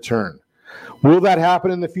 8% return. Will that happen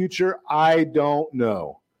in the future? I don't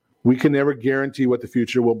know. We can never guarantee what the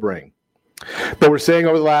future will bring. But we're saying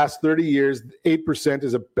over the last 30 years, 8%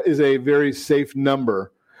 is a very safe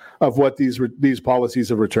number of what these policies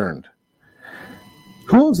have returned.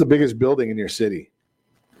 Who owns the biggest building in your city?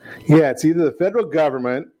 Yeah, it's either the federal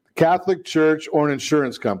government, Catholic Church, or an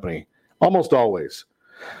insurance company. Almost always.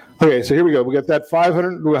 Okay, so here we go. We got that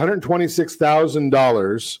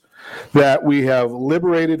 $126,000 that we have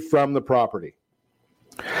liberated from the property.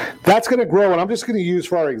 That's going to grow, and I'm just going to use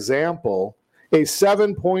for our example a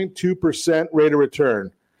 7.2% rate of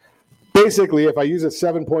return. Basically, if I use a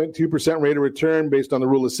 7.2% rate of return based on the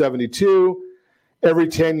rule of 72, every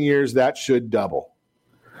 10 years that should double.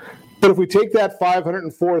 But if we take that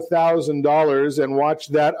 $504,000 and watch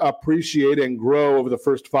that appreciate and grow over the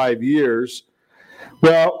first 5 years,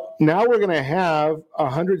 well, now we're going to have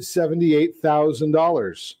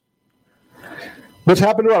 $178,000. What's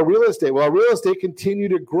happened to our real estate? Well, our real estate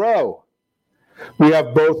continued to grow. We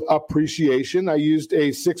have both appreciation. I used a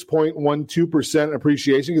 6.12%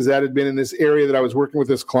 appreciation because that had been in this area that I was working with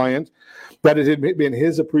this client. That had been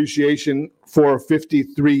his appreciation for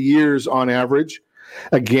 53 years on average.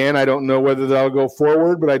 Again, I don't know whether that'll go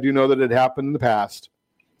forward, but I do know that it happened in the past.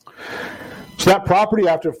 So that property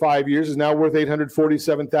after 5 years is now worth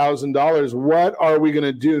 $847,000. What are we going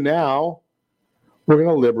to do now? We're going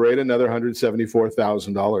to liberate another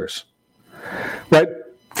 $174,000. Right?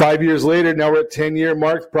 5 years later, now we're at 10-year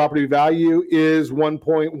mark. Property value is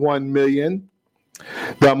 $1.1 million.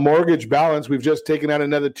 The mortgage balance, we've just taken out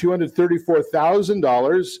another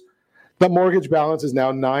 $234,000. The mortgage balance is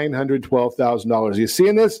now $912,000. You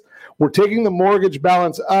seeing this? We're taking the mortgage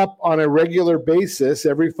balance up on a regular basis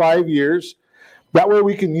every 5 years. That way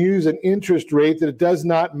we can use an interest rate that it does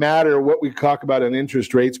not matter what we talk about in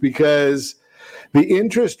interest rates, because the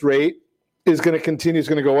interest rate is going to continue. It's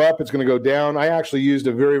going to go up. It's going to go down. I actually used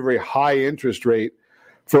a very, very high interest rate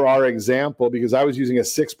for our example because I was using a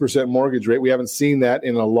 6% mortgage rate. We haven't seen that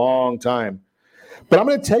in a long time. But I'm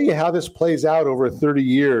going to tell you how this plays out over a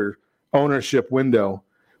 30-year ownership window.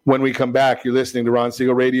 When we come back, you're listening to Ron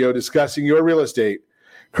Siegel Radio, discussing your real estate,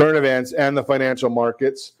 current events, and the financial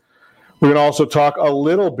markets. We're going to also talk a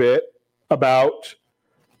little bit about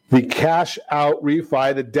the cash out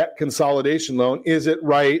refi, the debt consolidation loan. Is it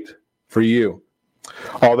right for you?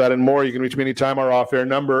 All that and more. You can reach me anytime. Our off-air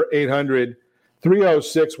number,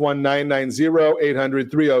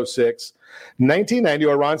 800-306-1990, 800-306-1990,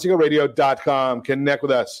 or RonSiegelRadio.com. Connect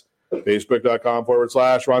with us.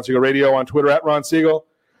 Facebook.com/Ron Siegel Radio, on Twitter @Ron Siegel.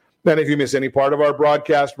 And if you miss any part of our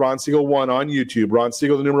broadcast, Ron Siegel 1 on YouTube. Ron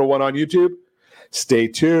Siegel, the numeral 1 on YouTube. Stay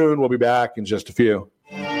tuned. We'll be back in just a few.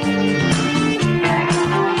 Are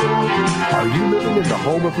you living in the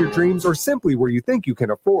home of your dreams or simply where you think you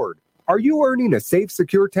can afford? Are you earning a safe,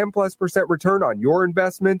 secure 10+% return on your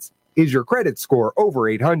investments? Is your credit score over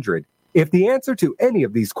 800? If the answer to any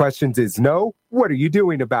of these questions is no, what are you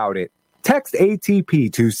doing about it? Text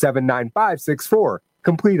ATP to 79564.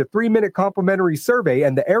 Complete a 3-minute complimentary survey,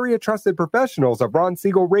 and the area trusted professionals of Ron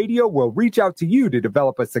Siegel Radio will reach out to you to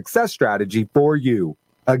develop a success strategy for you.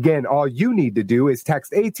 Again, all you need to do is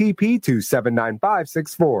text ATP to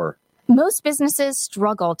 79564. Most businesses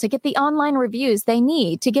struggle to get the online reviews they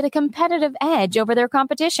need to get a competitive edge over their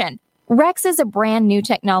competition. Rex is a brand new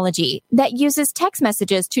technology that uses text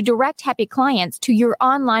messages to direct happy clients to your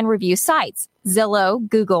online review sites, Zillow,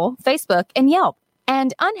 Google, Facebook, and Yelp,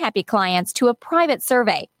 and unhappy clients to a private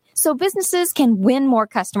survey, so businesses can win more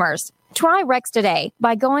customers. Try Rex today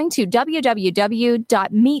by going to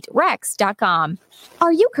www.meetrex.com.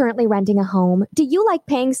 Are you currently renting a home? Do you like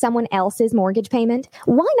paying someone else's mortgage payment?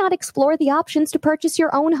 Why not explore the options to purchase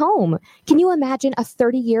your own home? Can you imagine a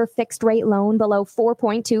 30-year fixed-rate loan below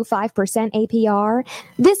 4.25% APR?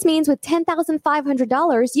 This means with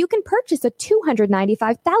 $10,500, you can purchase a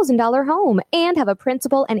 $295,000 home and have a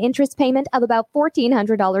principal and interest payment of about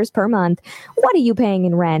 $1,400 per month. What are you paying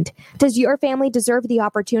in rent? Does your family deserve the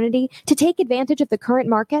opportunity to take advantage of the current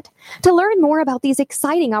market? To learn more about these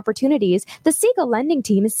exciting opportunities, the Siegel Lending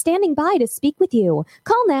Team is standing by to speak with you.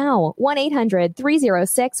 Call now,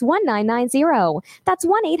 1-800-306-1990. That's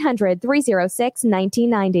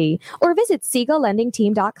 1-800-306-1990. Or visit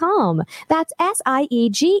SiegelLendingTeam.com. That's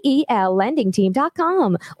SIEGEL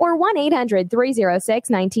LendingTeam.com. Or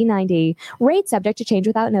 1-800-306-1990. Rate subject to change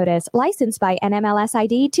without notice. Licensed by NMLS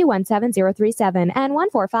ID 217037 and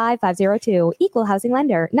 145502. Equal housing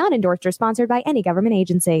lender. Not endorsed or sponsored by any government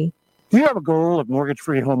agency. Do you have a goal of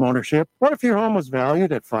mortgage-free home ownership? What if your home was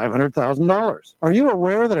valued at $500,000? Are you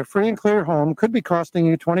aware that a free and clear home could be costing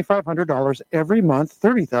you $2,500 every month,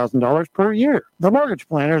 $30,000 per year? The mortgage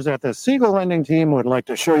planners at the Siegel Lending Team would like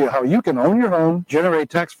to show you how you can own your home, generate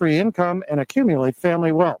tax-free income, and accumulate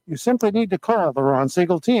family wealth. You simply need to call the Ron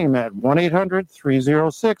Siegel team at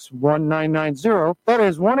 1-800-306-1990. That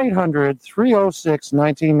is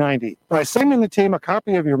 1-800-306-1990. By sending the team a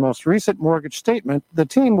copy of your most recent mortgage statement, the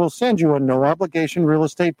team will send you a no-obligation real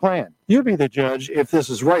estate plan. You be the judge if this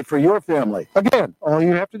is right for your family. Again, all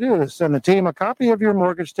you have to do is send the team a copy of your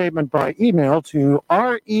mortgage statement by email to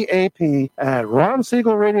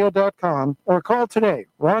reap@ronsiegelradio.com or call today.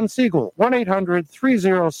 Ron Siegel,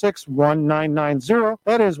 1-800-306-1990.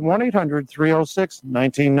 That is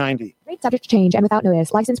 1-800-306-1990. Rate subject to change and without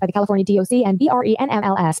notice. Licensed by the California DOC and BRE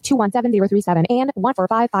NMLS 217037 and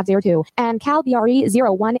 145502 and Cal BRE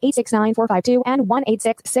 01869452 and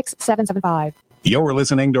 1866775. You're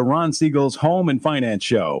listening to Ron Siegel's Home and Finance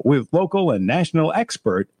Show with local and national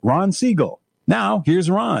expert Ron Siegel. Now, here's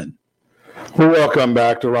Ron. Welcome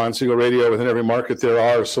back to Ron Siegel Radio. Within every market, there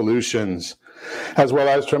are solutions, as well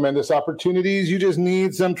as tremendous opportunities. You just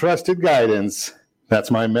need some trusted guidance. That's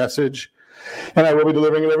my message. And I will be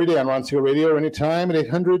delivering it every day on Ron Siegel Radio or anytime at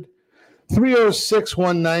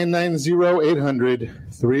 800-306-1990,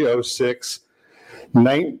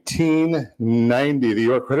 800-306-1990. The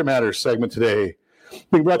Your Credit Matters segment today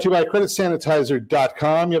being brought to you by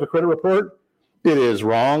CreditSanitizer.com. You have a credit report? It is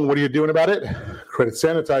wrong. What are you doing about it? Credit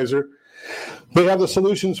Sanitizer. They have the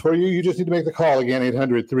solutions for you. You just need to make the call again,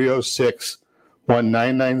 800-306-1990,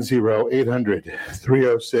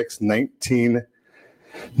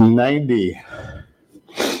 800-306-1990.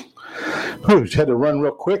 Just had to run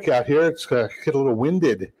real quick out here. It's get a little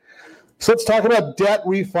winded. So let's talk about debt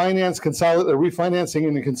refinancing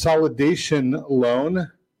and the consolidation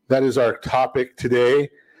loan. That is our topic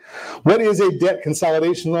today. What is a debt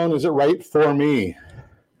consolidation loan? Is it right for me?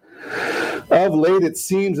 Of late, it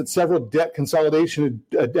seems that several debt consolidation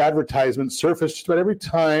advertisements surface just about every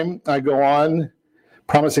time I go on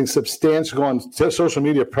social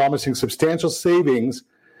media promising substantial savings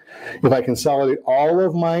if I consolidate all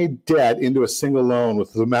of my debt into a single loan.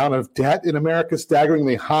 With the amount of debt in America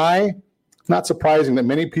staggeringly high, not surprising that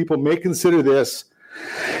many people may consider this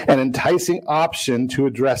an enticing option to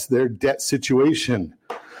address their debt situation.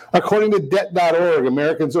 According to Debt.org,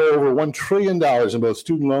 Americans owe over $1 trillion in both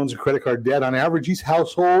student loans and credit card debt. On average, each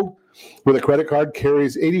household with a credit card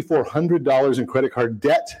carries $8,400 in credit card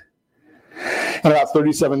debt, and about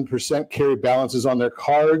 37% carry balances on their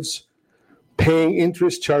cards, paying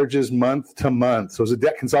interest charges month to month. So is a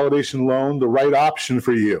debt consolidation loan the right option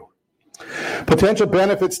for you? Potential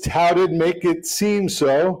benefits touted make it seem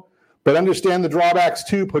so, but understand the drawbacks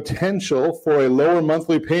too. Potential for a lower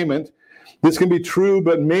monthly payment. This can be true,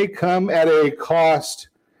 but may come at a cost,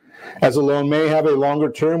 as a loan may have a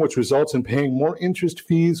longer term, which results in paying more interest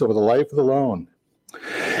fees over the life of the loan.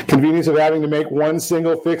 Convenience of having to make one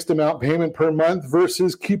single fixed amount payment per month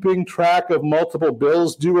versus keeping track of multiple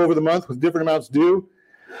bills due over the month with different amounts due.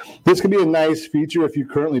 This can be a nice feature if you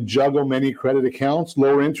currently juggle many credit accounts.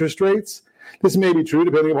 Lower interest rates. This may be true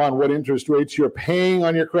depending upon what interest rates you're paying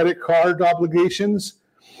on your credit card obligations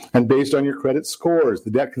and based on your credit scores. The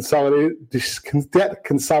debt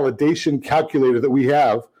consolidation calculator that we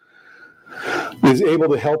have is able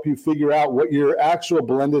to help you figure out what your actual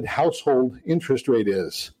blended household interest rate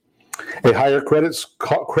is. A higher credit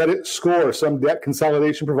score. Some debt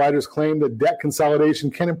consolidation providers claim that debt consolidation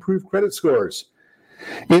can improve credit scores.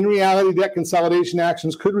 In reality, debt consolidation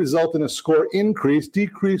actions could result in a score increase,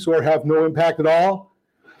 decrease, or have no impact at all.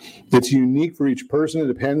 It's unique for each person. It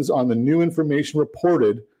depends on the new information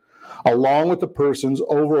reported along with the person's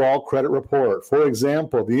overall credit report. For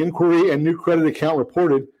example, the inquiry and new credit account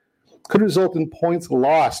reported could result in points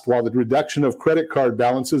lost, while the reduction of credit card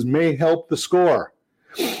balances may help the score.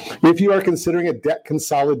 If you are considering a debt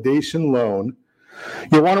consolidation loan,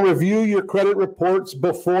 you'll want to review your credit reports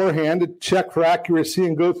beforehand to check for accuracy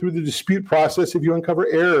and go through the dispute process if you uncover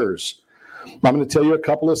errors. I'm going to tell you a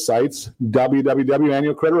couple of sites: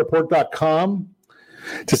 www.annualcreditreport.com,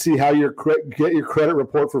 to see how get your credit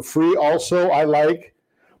report for free. Also, I like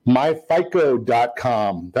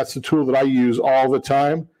myfico.com. That's the tool that I use all the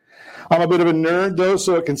time. I'm a bit of a nerd, though,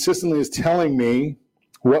 so it consistently is telling me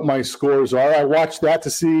what my scores are. I watch that to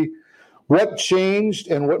see what changed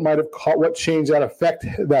and what change that effect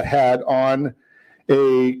that had on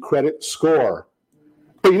a credit score.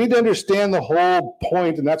 But you need to understand the whole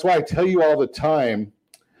point, and that's why I tell you all the time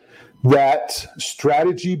that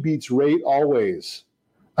strategy beats rate always.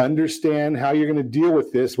 Understand how you're going to deal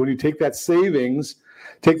with this when you take that savings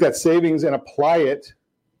and apply it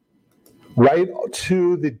right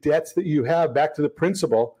to the debts that you have, back to the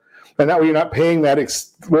principal, and that way you're not paying that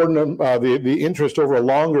the interest over a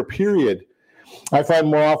longer period. I find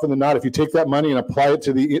more often than not, if you take that money and apply it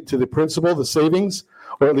to the principal, the savings,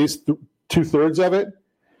 or at least 2/3 of it,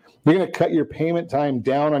 you're going to cut your payment time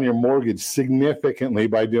down on your mortgage significantly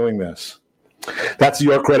by doing this. That's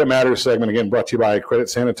your Credit Matters segment, again, brought to you by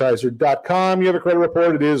creditsanitizer.com. You have a credit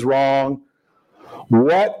report, it is wrong.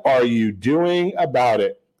 What are you doing about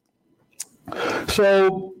it?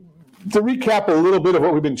 So, to recap a little bit of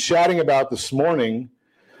what we've been chatting about this morning,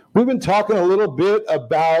 we've been talking a little bit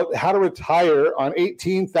about how to retire on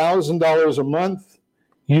 $18,000 a month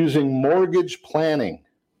using mortgage planning.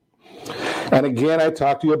 And again, I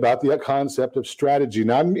talked to you about the concept of strategy.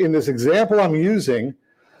 Now, in this example I'm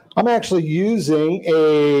actually using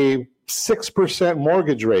a 6%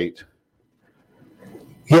 mortgage rate.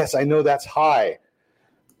 Yes, I know that's high.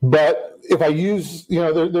 But if I use, they're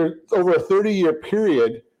over a 30-year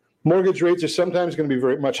period, mortgage rates are sometimes going to be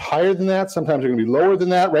very much higher than that. Sometimes they're going to be lower than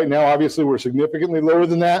that. Right now, obviously, we're significantly lower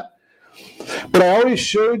than that. But I always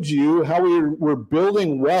showed you how we're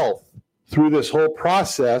building wealth through this whole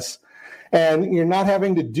process. And you're not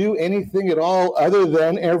having to do anything at all other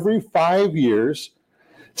than every 5 years,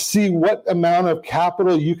 see what amount of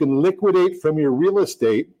capital you can liquidate from your real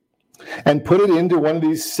estate and put it into one of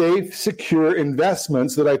these safe, secure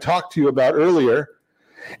investments that I talked to you about earlier.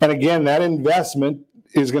 And again, that investment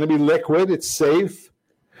is going to be liquid, it's safe,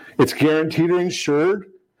 it's guaranteed or insured.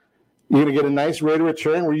 You're going to get a nice rate of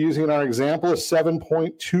return. We're using in our example a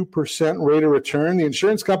 7.2% rate of return. The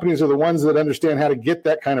insurance companies are the ones that understand how to get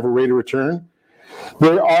that kind of a rate of return.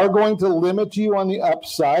 They are going to limit you on the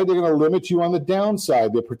upside. They're going to limit you on the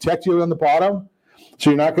downside. They'll protect you on the bottom. So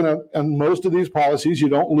you're not going to, on most of these policies, you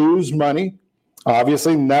don't lose money.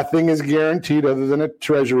 Obviously, nothing is guaranteed other than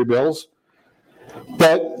treasury bills.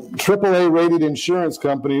 But AAA rated insurance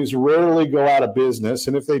companies rarely go out of business.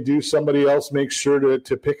 And if they do, somebody else makes sure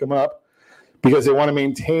to pick them up because they want to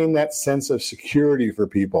maintain that sense of security for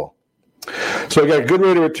people. So you got a good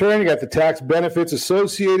rate of return. You got the tax benefits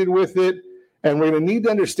associated with it. And we're going to need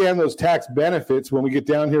to understand those tax benefits when we get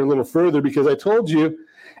down here a little further, because I told you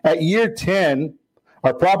at year 10,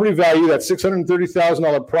 our property value, that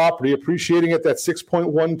 $630,000 property, appreciating at that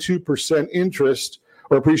 6.12% interest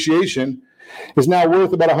or appreciation, is now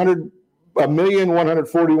worth about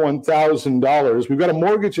 $1,141,000. We've got a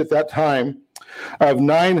mortgage at that time of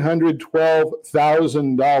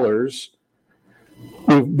 $912,000.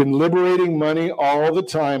 We've been liberating money all the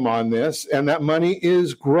time on this, and that money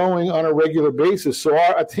is growing on a regular basis. So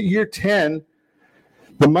at year 10,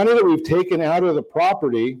 the money that we've taken out of the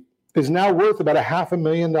property is now worth about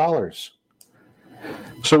 $500,000.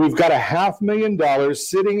 So we've got $500,000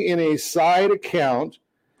 sitting in a side account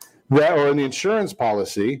or in the insurance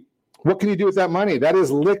policy. What can you do with that money? That is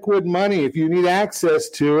liquid money. If you need access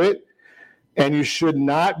to it, and you should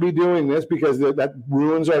not be doing this because that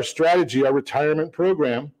ruins our strategy, our retirement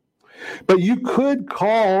program. But you could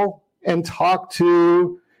call and talk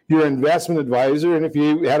to your investment advisor, and if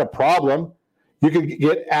you had a problem, you could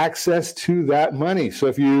get access to that money. So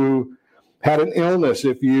if you had an illness,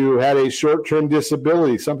 if you had a short-term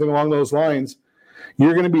disability, something along those lines,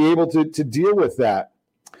 you're going to be able to deal with that.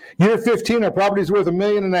 Year 15, our property is worth $1.5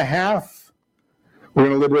 million. We're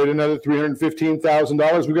going to liberate another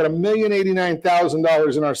 $315,000. We've got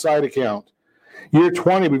 $1,089,000 in our side account. Year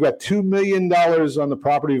 20, we've got $2 million on the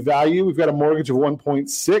property value. We've got a mortgage of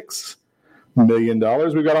 $1.6 million.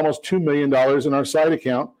 We've got almost $2 million in our side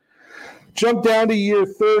account. Jump down to year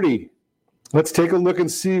 30. Let's take a look and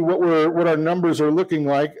see what our numbers are looking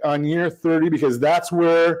like on year 30, because that's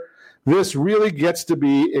where this really gets to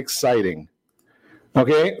be exciting.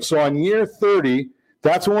 Okay, so on year 30,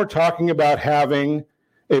 that's when we're talking about having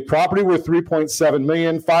a property worth $3.7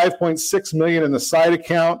 million, $5.6 million in the side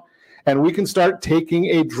account, and we can start taking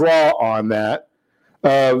a draw on that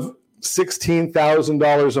of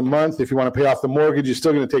 $16,000 a month. If you want to pay off the mortgage, you're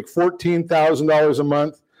still going to take $14,000 a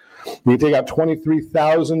month. You can take out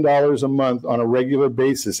 $23,000 a month on a regular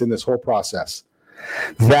basis in this whole process.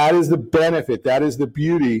 That is the benefit. That is the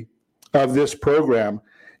beauty of this program,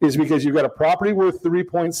 is because you've got a property worth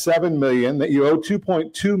 $3.7 million that you owe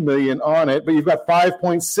 $2.2 million on it, but you've got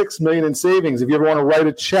 $5.6 million in savings. If you ever want to write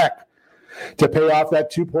a check to pay off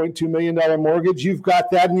that $2.2 million mortgage, you've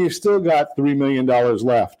got that, and you've still got $3 million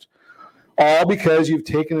left. All because you've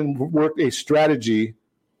taken and worked a strategy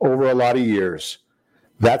over a lot of years.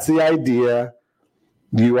 That's the idea.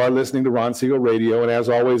 You are listening to Ron Siegel Radio, and as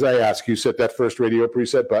always, I ask you, set that first radio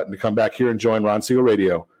preset button to come back here and join Ron Siegel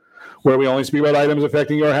Radio, where we only speak about items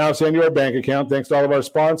affecting your house and your bank account. Thanks to all of our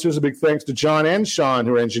sponsors. A big thanks to John and Sean,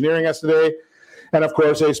 who are engineering us today. And, of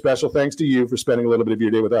course, a special thanks to you for spending a little bit of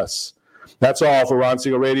your day with us. That's all for Ron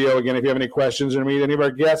Siegel Radio. Again, if you have any questions or meet any of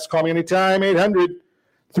our guests, call me anytime,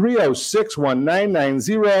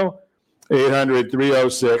 800-306-1990,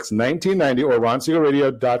 800-306-1990, or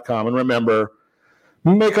ronsiegelradio.com. And remember,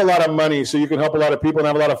 make a lot of money so you can help a lot of people and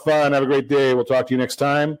have a lot of fun. Have a great day. We'll talk to you next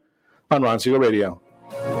time on Ron Siegel Radio.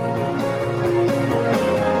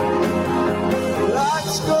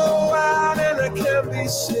 Lights go out and I can't be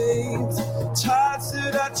saved. Tides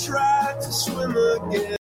that I tried to swim again.